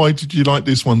 Why did you like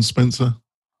this one, Spencer?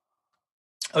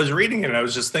 I was reading it and I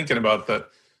was just thinking about that.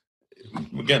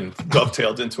 Again,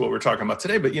 dovetailed into what we're talking about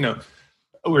today, but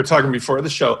we were talking before the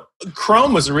show.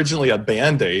 Chrome was originally a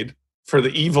Band-Aid for the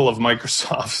evil of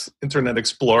Microsoft's Internet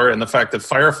Explorer and the fact that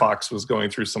Firefox was going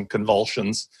through some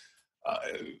convulsions.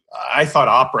 I thought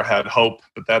Opera had hope,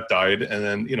 but that died.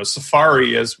 And then,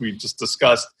 Safari, as we just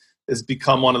discussed, has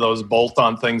become one of those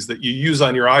bolt-on things that you use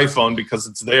on your iPhone because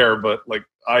it's there, but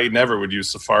I never would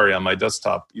use Safari on my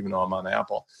desktop, even though I'm on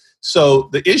Apple. So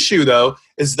the issue, though,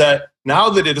 is that now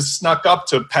that it has snuck up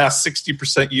to past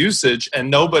 60% usage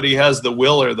and nobody has the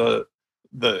will or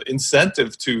the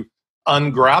incentive to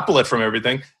ungrapple it from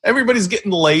everything, everybody's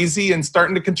getting lazy and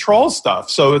starting to control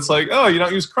stuff. So it's oh, you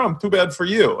don't use Chrome, too bad for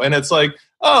you. And it's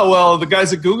oh, well, the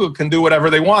guys at Google can do whatever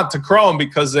they want to Chrome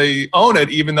because they own it,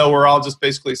 even though we're all just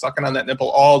basically sucking on that nipple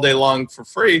all day long for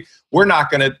free. We're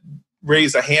not going to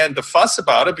raise a hand to fuss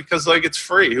about it because, like, it's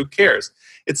free. Who cares?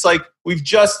 It's like we've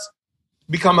just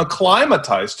become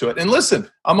acclimatized to it. And listen,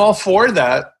 I'm all for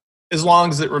that as long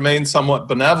as it remains somewhat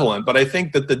benevolent. But I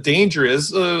think that the danger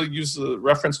is, use a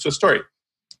reference to a story.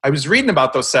 I was reading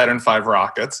about those Saturn V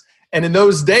rockets. And in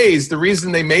those days, the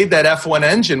reason they made that F1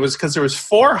 engine was because there was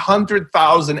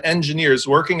 400,000 engineers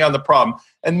working on the problem.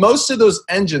 And most of those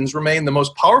engines remain the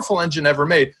most powerful engine ever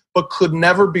made, but could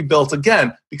never be built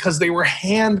again because they were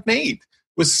handmade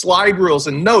with slide rules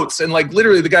and notes and like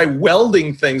literally the guy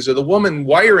welding things or the woman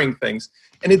wiring things.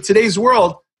 And in today's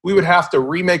world, we would have to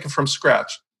remake it from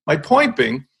scratch. My point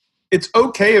being, it's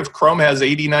okay if Chrome has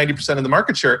 80, 90% of the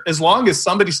market share, as long as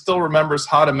somebody still remembers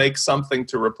how to make something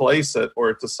to replace it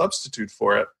or to substitute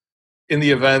for it in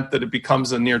the event that it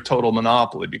becomes a near total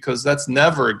monopoly, because that's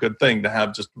never a good thing to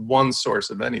have just one source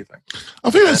of anything. I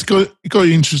think that's got an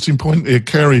interesting point there,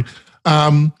 Kerry.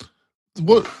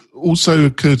 What also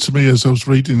occurred to me as I was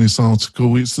reading this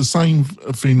article, it's the same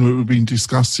thing that we've been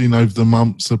discussing over the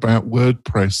months about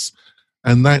WordPress.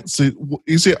 And that's it.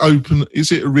 Is it open?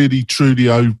 Is it really truly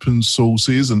open source?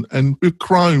 It isn't. And with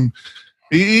Chrome,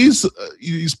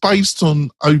 it's based on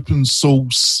open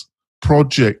source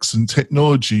projects and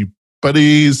technology, but it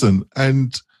isn't.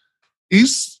 And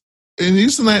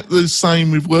isn't that the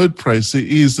same with WordPress? It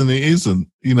is and it isn't,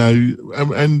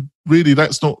 and really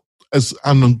that's not as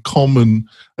uncommon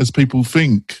as people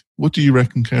think. What do you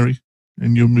reckon, Kerry,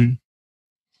 in your move?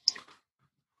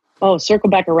 Oh, circle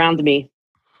back around to me.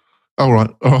 All right.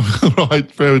 All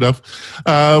right. Fair enough.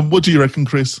 What do you reckon,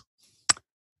 Chris?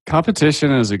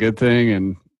 Competition is a good thing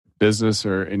in business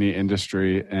or any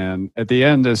industry. And at the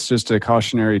end, it's just a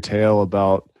cautionary tale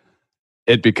about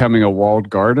it becoming a walled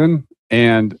garden.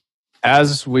 And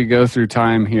as we go through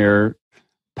time here,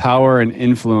 power and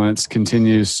influence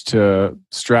continues to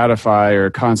stratify or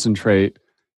concentrate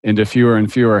into fewer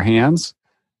and fewer hands.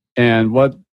 And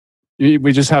what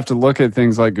we just have to look at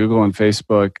things like Google and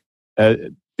Facebook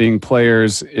being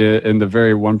players in the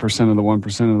very 1% of the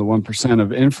 1% of the 1%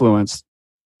 of influence,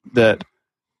 that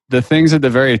the things at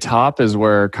the very top is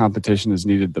where competition is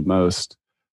needed the most.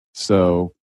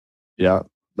 So, yeah,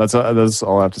 that's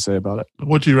all I have to say about it.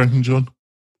 What do you reckon, John?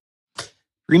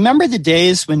 Remember the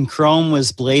days when Chrome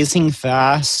was blazing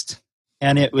fast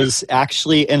and it was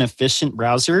actually an efficient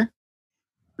browser?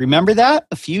 Remember that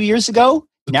a few years ago?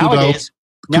 Nowadays,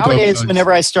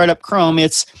 whenever I start up Chrome,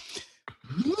 it's...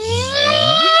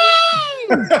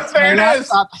 There it is.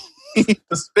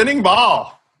 The spinning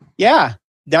ball. Yeah,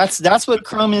 that's what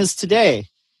Chrome is today.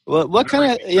 What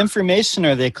kind of information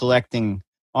are they collecting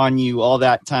on you all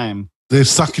that time? They're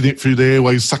sucking it through the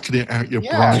airways, sucking it out your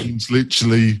brains,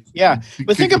 literally. Yeah,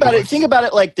 but think about it. Think about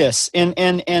it like this,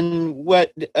 and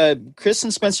what Chris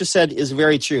and Spencer said is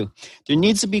very true. There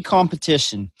needs to be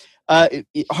competition.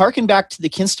 Harken back to the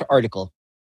Kinsta article.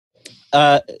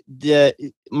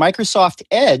 The Microsoft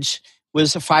Edge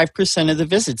was 5% of the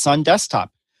visits on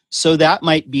desktop. So that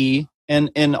might be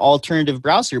an alternative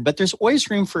browser, but there's always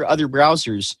room for other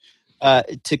browsers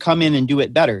to come in and do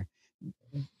it better.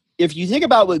 If you think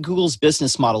about what Google's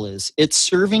business model is, it's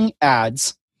serving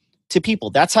ads to people.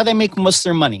 That's how they make most of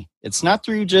their money. It's not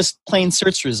through just plain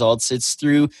search results. It's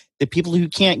through the people who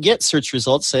can't get search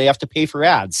results, so they have to pay for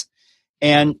ads.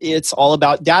 And it's all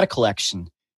about data collection.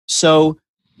 So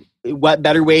what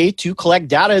better way to collect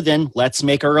data than let's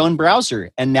make our own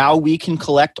browser? And now we can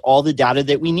collect all the data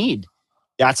that we need.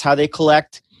 That's how they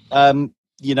collect,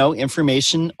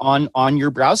 information on your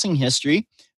browsing history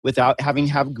without having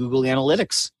to have Google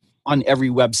Analytics on every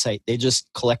website. They just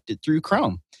collect it through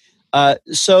Chrome.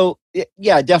 So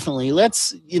yeah, definitely.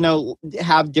 Let's,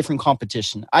 have different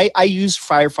competition. I use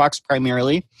Firefox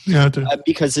primarily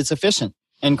because it's efficient,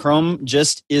 and Chrome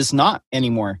just is not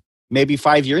anymore. Maybe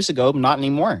 5 years ago, not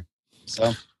anymore.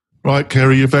 So, right,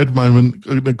 Kerry, you've had a moment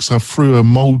because I threw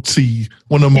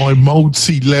one of my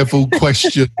multi-level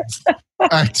questions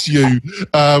at you.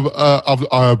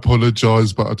 I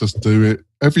apologise, but I just do it.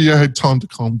 Have you had time to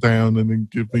calm down and then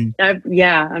give me?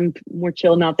 I'm more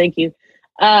chill now. Thank you.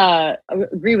 I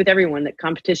agree with everyone that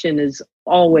competition is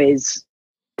always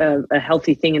a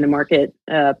healthy thing in the market.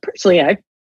 Personally, I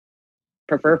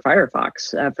prefer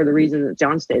Firefox for the reason that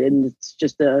John stated, and it's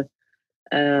just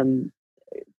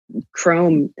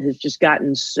Chrome has just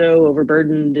gotten so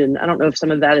overburdened, and I don't know if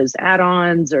some of that is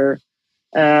add-ons or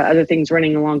other things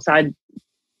running alongside,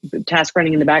 tasks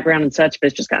running in the background and such, but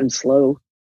it's just gotten slow.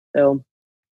 So,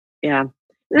 yeah. And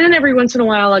then every once in a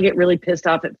while, I'll get really pissed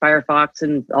off at Firefox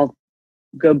and I'll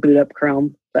go boot up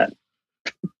Chrome. But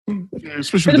Yeah,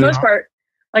 especially For the with most part,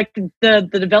 like the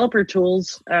developer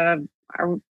tools,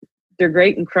 they're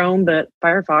great in Chrome, but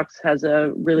Firefox has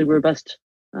a really robust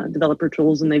developer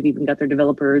tools, and they've even got their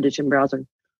developer edition browser.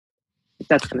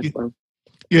 That's kind of slow.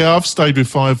 Yeah, I've stayed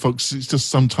with Firefox. It's just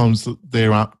sometimes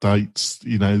their updates,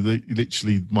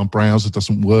 literally my browser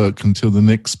doesn't work until the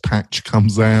next patch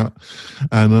comes out,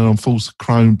 and then I'm forced to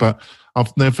Chrome. But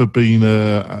I've never been,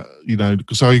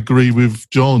 because I agree with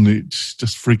John. It's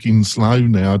just freaking slow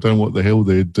now. I don't know what the hell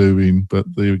they're doing, but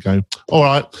there we go. All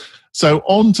right. So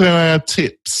on to our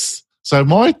tips. So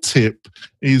my tip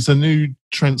is a new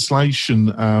translation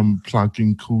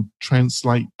plugin called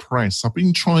Translate Press. I've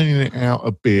been trying it out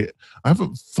a bit. I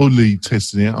haven't fully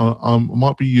tested it. I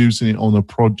might be using it on a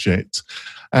project,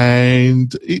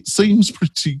 and it seems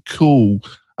pretty cool.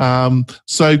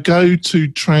 So go to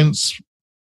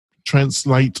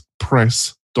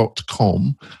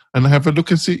translatepress.com and have a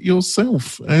look at it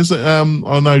yourself. I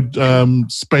know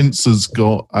Spencer's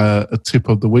got a tip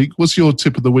of the week. What's your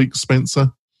tip of the week,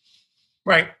 Spencer?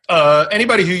 Right.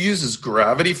 Anybody who uses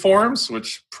Gravity Forms,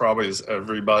 which probably is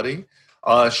everybody,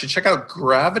 should check out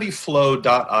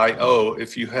gravityflow.io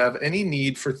if you have any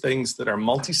need for things that are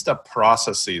multi-step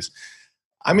processes.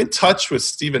 I'm in touch with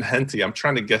Stephen Henty. I'm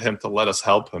trying to get him to let us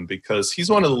help him because he's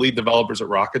one of the lead developers at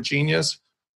Rocket Genius.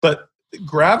 But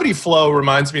Gravity Flow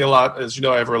reminds me a lot, as you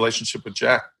know, I have a relationship with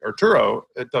Jack Arturo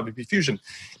at WP Fusion.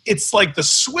 It's like the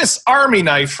Swiss Army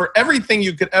knife for everything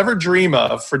you could ever dream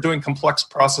of for doing complex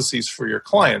processes for your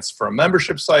clients, for a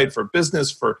membership site, for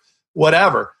business, for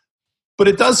whatever. But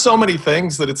it does so many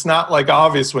things that it's not like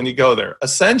obvious when you go there.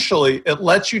 Essentially, it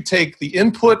lets you take the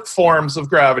input forms of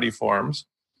Gravity Forms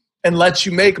and lets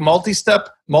you make multi-step,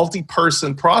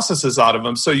 multi-person processes out of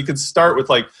them. So you could start with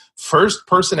like, first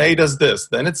person A does this,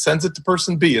 then it sends it to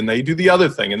person B, and they do the other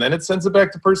thing, and then it sends it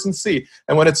back to person C.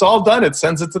 And when it's all done, it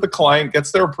sends it to the client,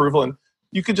 gets their approval, and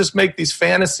you could just make these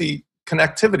fantasy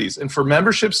connectivities. And for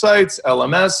membership sites,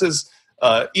 LMSs,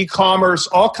 e-commerce,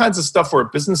 all kinds of stuff where a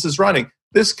business is running,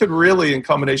 this could really, in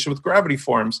combination with Gravity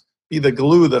Forms, be the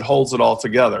glue that holds it all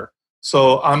together.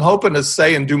 So I'm hoping to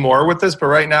say and do more with this, but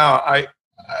right now,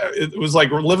 it was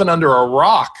like we're living under a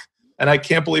rock, and I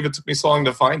can't believe it took me so long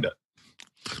to find it.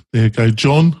 There you go.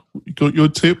 John, you got your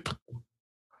tip?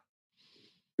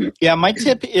 Yeah, my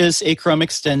tip is a Chrome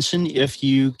extension. If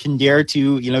you can dare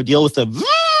to, deal with the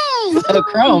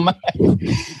Chrome,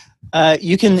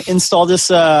 you can install this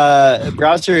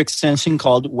browser extension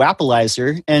called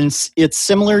Wappleizer, and it's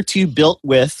similar to Built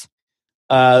With,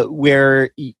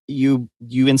 where you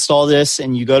install this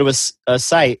and you go to a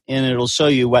site and it'll show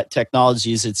you what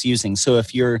technologies it's using. So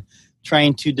if you're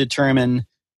trying to determine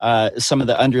some of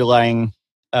the underlying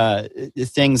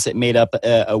things that made up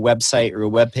a website or a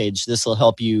web page, this will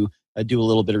help you do a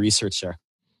little bit of research there.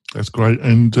 That's great.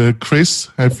 And Chris,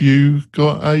 have you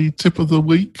got a tip of the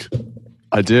week?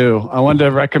 I do. I wanted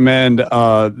to recommend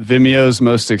Vimeo's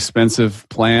most expensive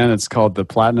plan. It's called the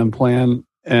Platinum Plan.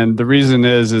 And the reason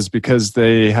is because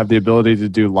they have the ability to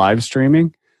do live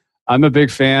streaming. I'm a big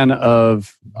fan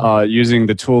of using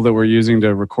the tool that we're using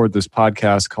to record this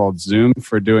podcast called Zoom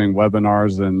for doing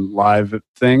webinars and live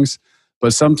things.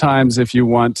 But sometimes if you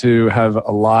want to have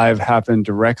a live happen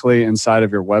directly inside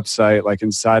of your website, like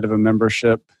inside of a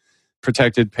membership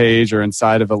protected page or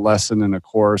inside of a lesson in a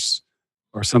course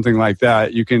or something like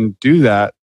that, you can do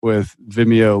that with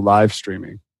Vimeo live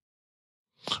streaming.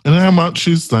 And how much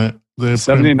is that?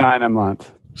 $79 a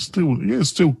month.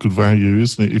 Still good value,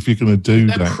 isn't it? If you're going to do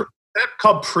that. That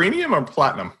called premium or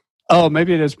platinum? Oh,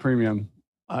 maybe it is premium.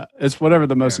 It's whatever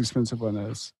the most expensive one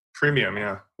is. Premium,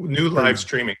 yeah. New live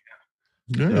streaming.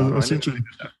 Yeah, that's interesting.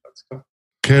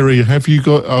 Kerry, have you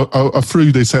got? I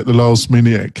threw this at the last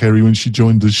minute at Kerry when she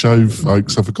joined the show,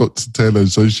 folks. I forgot to tell her,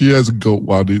 so she hasn't got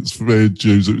one. It's fair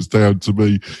dues. It was down to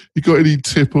me. You got any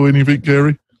tip or anything,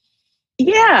 Kerry?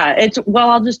 Yeah,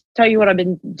 I'll just tell you what I've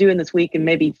been doing this week, and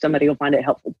maybe somebody will find it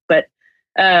helpful. But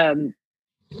I've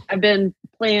been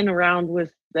playing around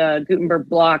with the Gutenberg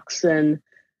blocks, and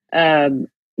the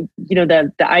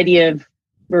idea of,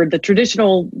 or the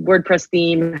traditional WordPress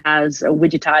theme has a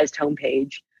widgetized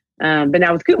homepage. But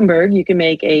now with Gutenberg, you can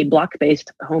make a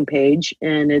block-based homepage,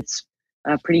 and it's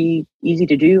pretty easy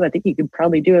to do. I think you could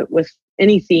probably do it with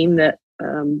any theme that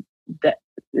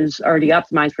is already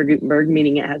optimized for Gutenberg,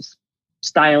 meaning it has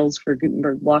styles for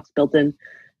Gutenberg blocks built in.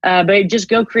 But just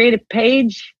go create a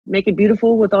page, make it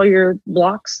beautiful with all your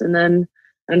blocks, and then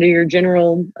under your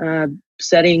general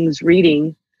settings,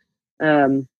 reading,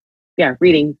 go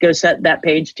set that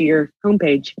page to your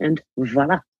homepage, and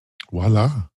voila.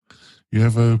 Voila. You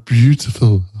have a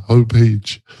beautiful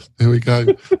homepage. There we go.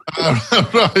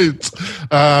 Right.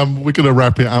 We're going to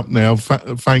wrap it up now.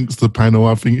 Thanks to the panel.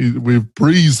 I think we've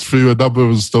breezed through a number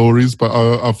of stories, but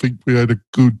I think we had a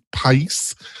good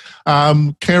pace.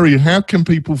 Kerry, how can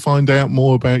people find out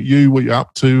more about you, what you're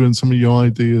up to, and some of your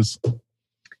ideas?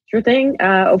 Sure thing.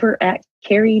 Over at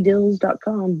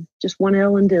kerrydills.com. Just one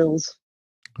L in Dills.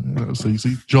 That's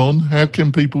easy. John, how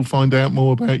can people find out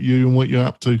more about you and what you're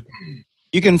up to?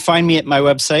 You can find me at my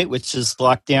website, which is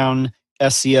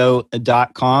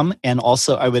lockdownseo.com. And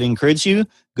also, I would encourage you,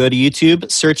 go to YouTube,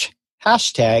 search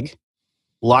hashtag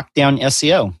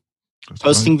LockdownSEO.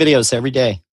 Posting videos every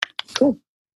day. Cool.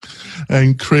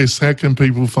 And Chris, how can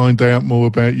people find out more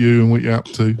about you and what you're up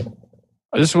to?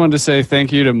 I just wanted to say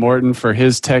thank you to Morton for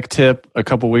his tech tip a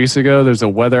couple weeks ago. There's a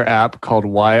weather app called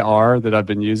YR that I've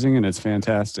been using, and it's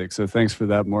fantastic. So thanks for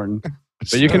that, Morton.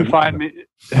 But you can find me.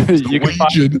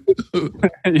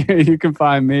 You can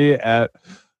find me at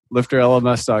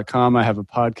lifterlms.com. I have a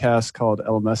podcast called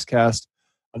LMS Cast.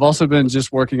 I've also been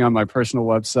just working on my personal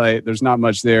website. There's not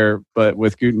much there, but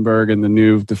with Gutenberg and the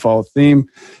new default theme,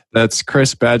 that's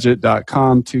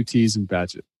chrisbadgett.com, 2 T's and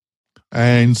Badgett.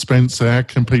 And Spencer, how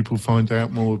can people find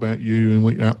out more about you and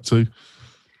what you're up to?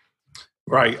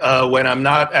 Right. When I'm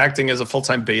not acting as a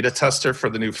full-time beta tester for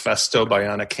the new Festo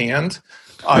Bionic Hand,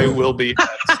 I will be at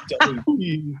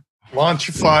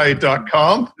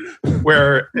www.launchify.com,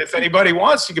 where if anybody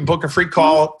wants, you can book a free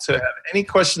call to have any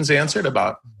questions answered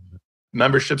about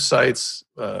membership sites,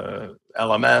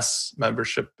 LMS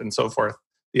membership, and so forth.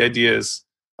 The idea is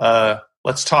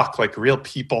let's talk like real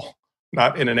people,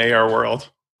 not in an AR world.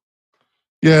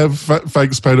 Yeah,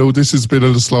 thanks, panel. This has been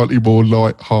a slightly more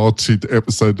light-hearted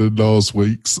episode than last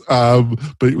week's, but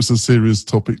it was a serious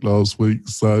topic last week,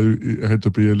 so it had to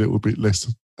be a little bit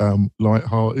less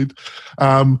light-hearted.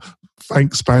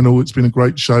 Thanks, panel. It's been a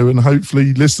great show, and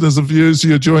hopefully, listeners and viewers,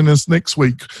 you'll join us next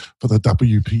week for the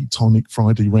WP Tonic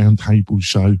Friday Roundtable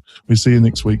show. We'll see you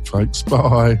next week, folks.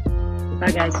 Bye.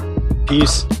 Bye, guys.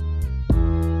 Peace.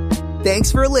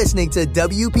 Thanks for listening to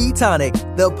WP Tonic,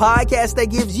 the podcast that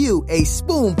gives you a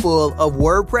spoonful of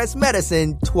WordPress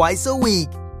medicine twice a week.